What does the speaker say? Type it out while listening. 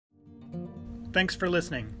Thanks for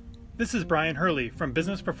listening. This is Brian Hurley from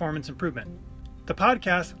Business Performance Improvement. The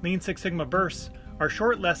podcast Lean Six Sigma Bursts are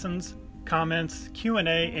short lessons, comments,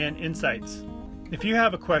 Q&A, and insights. If you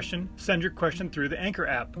have a question, send your question through the Anchor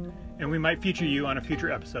app, and we might feature you on a future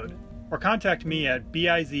episode. Or contact me at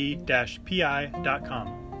biz-pi.com.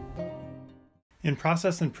 In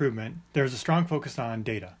process improvement, there's a strong focus on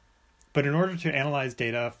data. But in order to analyze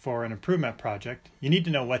data for an improvement project, you need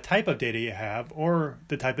to know what type of data you have or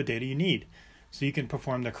the type of data you need, so you can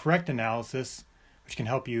perform the correct analysis, which can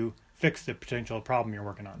help you fix the potential problem you're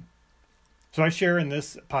working on. So I share in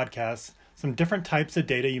this podcast some different types of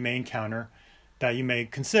data you may encounter that you may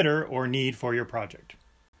consider or need for your project.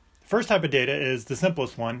 The first type of data is the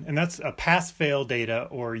simplest one, and that's a pass-fail data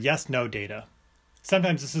or yes-no data.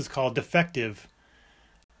 Sometimes this is called defective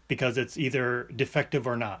because it's either defective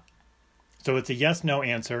or not. So it's a yes-no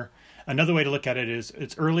answer. Another way to look at it is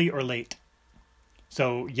it's early or late.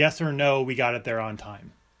 So yes or no, we got it there on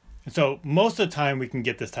time. And so most of the time we can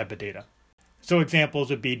get this type of data. So examples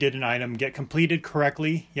would be, did an item get completed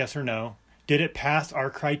correctly? Yes or no. Did it pass our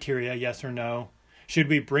criteria? Yes or no. Should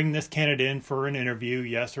we bring this candidate in for an interview?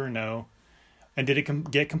 Yes or no. And did it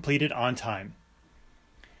get completed on time?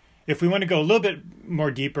 If we want to go a little bit more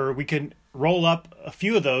deeper, we can roll up a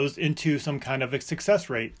few of those into some kind of a success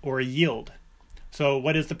rate or a yield. So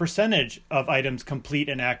what is the percentage of items complete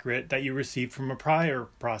and accurate that you received from a prior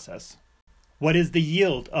process? What is the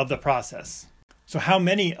yield of the process? So how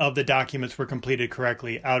many of the documents were completed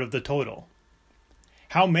correctly out of the total?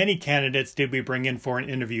 How many candidates did we bring in for an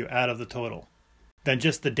interview out of the total? Then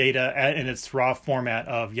just the data in its raw format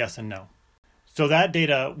of yes and no. So that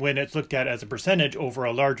data, when it's looked at as a percentage over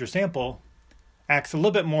a larger sample, acts a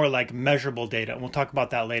little bit more like measurable data. And we'll talk about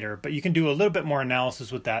that later. But you can do a little bit more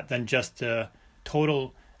analysis with that than just the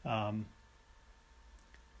total.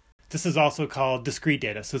 This is also called discrete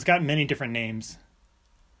data. So it's got many different names.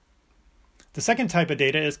 The second type of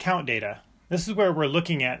data is count data. This is where we're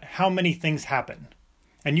looking at how many things happen.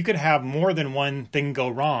 And you could have more than one thing go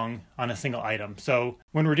wrong on a single item. So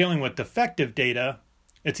when we're dealing with defective data,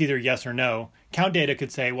 it's either yes or no. Count data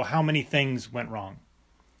could say, well, how many things went wrong?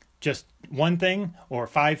 Just one thing or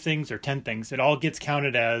 5 things or 10 things. It all gets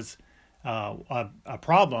counted as a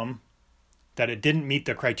problem that it didn't meet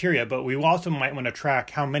the criteria, but we also might want to track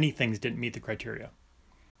how many things didn't meet the criteria.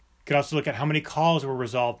 You could also look at how many calls were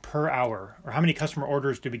resolved per hour, or how many customer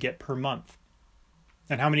orders did we get per month,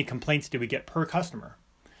 and how many complaints did we get per customer.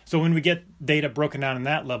 So when we get data broken down in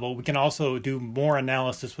that level, we can also do more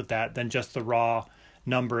analysis with that than just the raw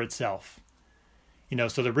number itself.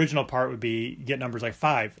 So the original part would be get numbers like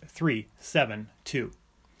 5, 3, 7, 2,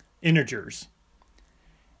 integers.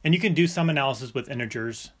 And you can do some analysis with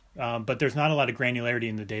integers, but there's not a lot of granularity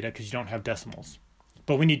in the data because you don't have decimals.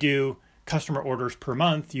 But when you do customer orders per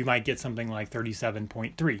month, you might get something like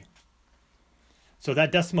 37.3. So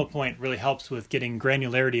that decimal point really helps with getting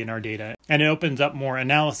granularity in our data, and it opens up more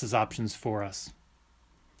analysis options for us.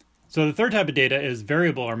 So the third type of data is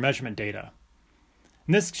variable or measurement data.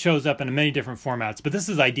 And this shows up in many different formats, but this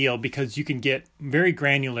is ideal because you can get very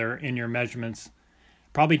granular in your measurements,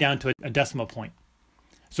 probably down to a decimal point.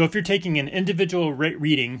 So if you're taking an individual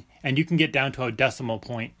reading and you can get down to a decimal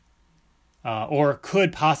point, or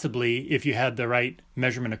could possibly if you had the right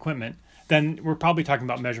measurement equipment, then we're probably talking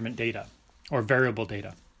about measurement data or variable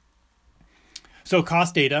data. So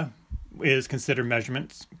cost data is considered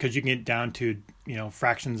measurements because you can get down to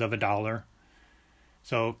fractions of a dollar.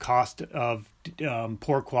 So cost of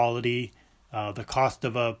poor quality, the cost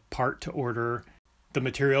of a part to order, the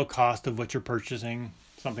material cost of what you're purchasing,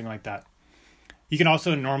 something like that. You can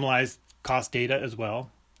also normalize cost data as well,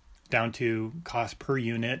 down to cost per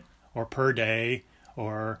unit or per day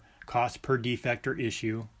or cost per defect or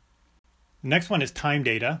issue. The next one is time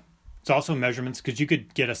data. It's also measurements because you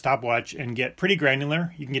could get a stopwatch and get pretty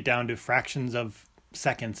granular. You can get down to fractions of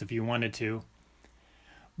seconds if you wanted to.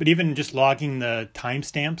 But even just logging the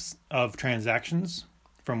timestamps of transactions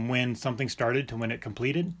from when something started to when it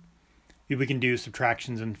completed, we can do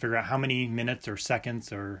subtractions and figure out how many minutes or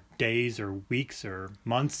seconds or days or weeks or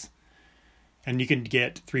months. And you can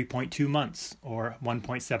get 3.2 months or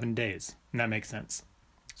 1.7 days, and that makes sense.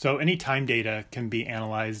 So any time data can be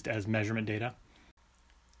analyzed as measurement data.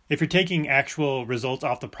 If you're taking actual results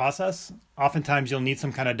off the process, oftentimes you'll need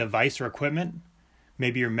some kind of device or equipment.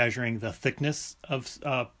 Maybe you're measuring the thickness of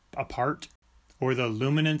a part, or the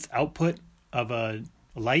luminance output of a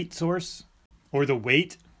light source, or the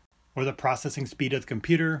weight, or the processing speed of the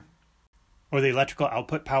computer, or the electrical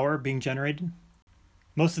output power being generated.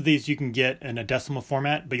 Most of these you can get in a decimal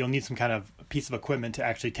format, but you'll need some kind of piece of equipment to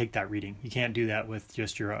actually take that reading. You can't do that with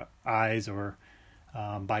just your eyes or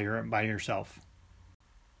by yourself.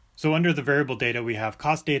 So under the variable data, we have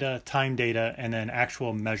cost data, time data, and then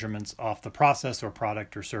actual measurements off the process or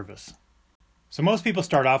product or service. So most people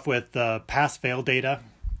start off with the pass-fail data,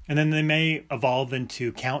 and then they may evolve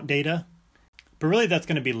into count data. But really that's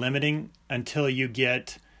going to be limiting until you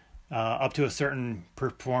get up to a certain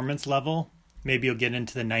performance level. Maybe you'll get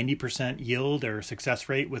into the 90% yield or success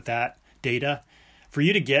rate with that data. For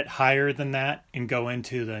you to get higher than that and go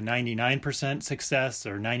into the 99% success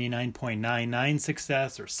or 99.99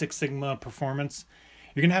 success or Six Sigma performance,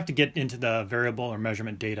 you're going to have to get into the variable or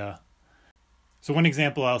measurement data. So one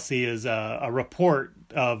example I'll see is a report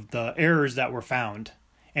of the errors that were found,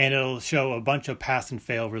 and it'll show a bunch of pass and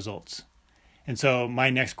fail results. And so my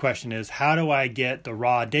next question is, how do I get the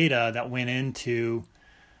raw data that went into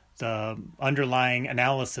the underlying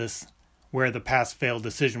analysis where the pass-fail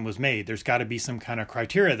decision was made? There's got to be some kind of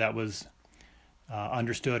criteria that was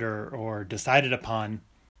understood or decided upon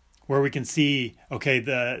where we can see, okay,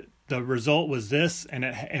 the result was this, and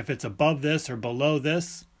if it's above this or below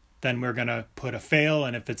this, then we're going to put a fail,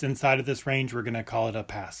 and if it's inside of this range, we're going to call it a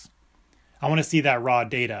pass. I want to see that raw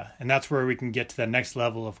data, and that's where we can get to the next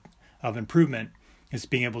level of improvement, is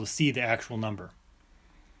being able to see the actual number.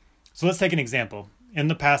 So let's take an example. In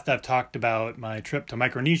the past, I've talked about my trip to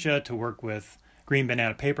Micronesia to work with Green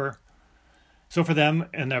Banana Paper. So for them,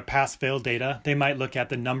 in their pass-fail data, they might look at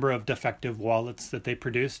the number of defective wallets that they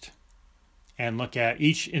produced and look at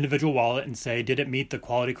each individual wallet and say, did it meet the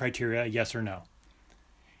quality criteria, yes or no?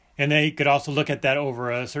 And they could also look at that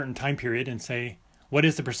over a certain time period and say, what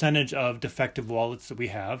is the percentage of defective wallets that we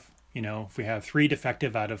have? You know, if we have 3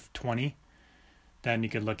 defective out of 20, then you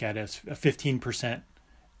could look at it as a 15%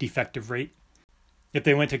 defective rate. If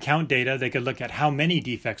they went to count data, they could look at how many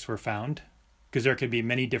defects were found, because there could be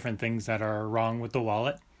many different things that are wrong with the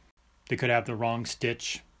wallet. They could have the wrong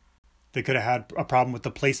stitch. They could have had a problem with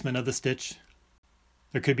the placement of the stitch.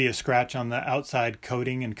 There could be a scratch on the outside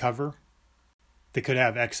coating and cover. They could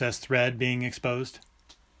have excess thread being exposed.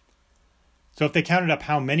 So if they counted up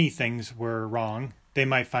how many things were wrong, they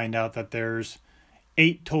might find out that there's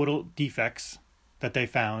 8 total defects that they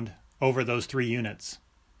found over those 3 units.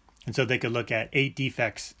 And so they could look at 8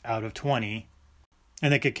 defects out of 20,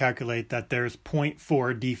 and they could calculate that there's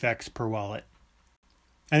 0.4 defects per wallet.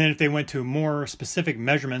 And then if they went to more specific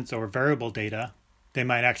measurements or variable data, they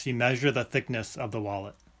might actually measure the thickness of the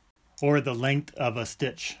wallet, or the length of a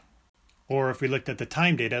stitch. Or if we looked at the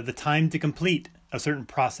time data, the time to complete a certain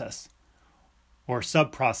process or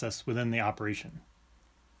sub-process within the operation.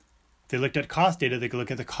 If they looked at cost data, they could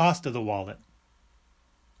look at the cost of the wallet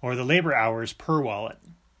or the labor hours per wallet.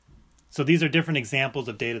 So these are different examples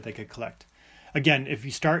of data they could collect. Again, if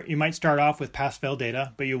you might start off with pass-fail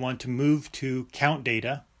data, but you want to move to count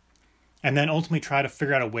data, and then ultimately try to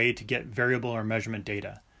figure out a way to get variable or measurement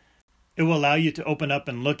data. It will allow you to open up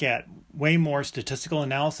and look at way more statistical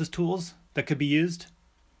analysis tools that could be used.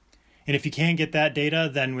 And if you can't get that data,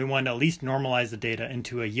 then we want to at least normalize the data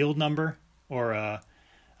into a yield number or a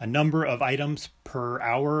number of items per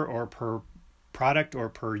hour or per product or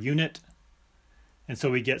per unit. And so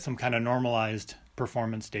we get some kind of normalized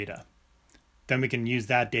performance data. Then we can use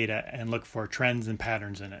that data and look for trends and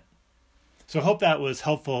patterns in it. So I hope that was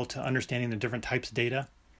helpful to understanding the different types of data.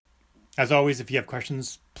 As always, if you have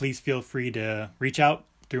questions, please feel free to reach out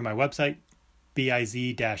through my website,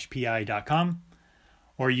 biz-pi.com,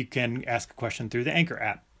 or you can ask a question through the Anchor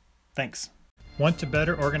app. Thanks. Want to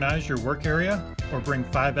better organize your work area or bring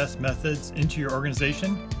 5S methods into your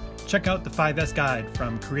organization? Check out the 5S Guide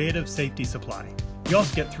from Creative Safety Supply. You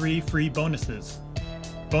also get 3 free bonuses.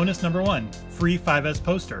 Bonus number 1, free 5S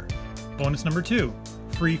poster. Bonus number 2,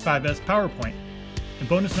 free 5S PowerPoint. And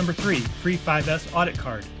bonus number 3, free 5S audit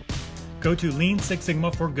card. Go to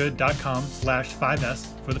leansixsigmaforgood.com/5S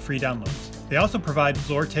for the free downloads. They also provide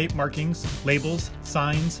floor tape markings, labels,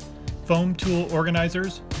 signs, foam tool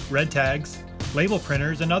organizers, red tags, label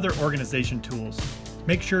printers, and other organization tools.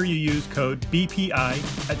 Make sure you use code BPI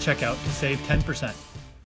at checkout to save 10%.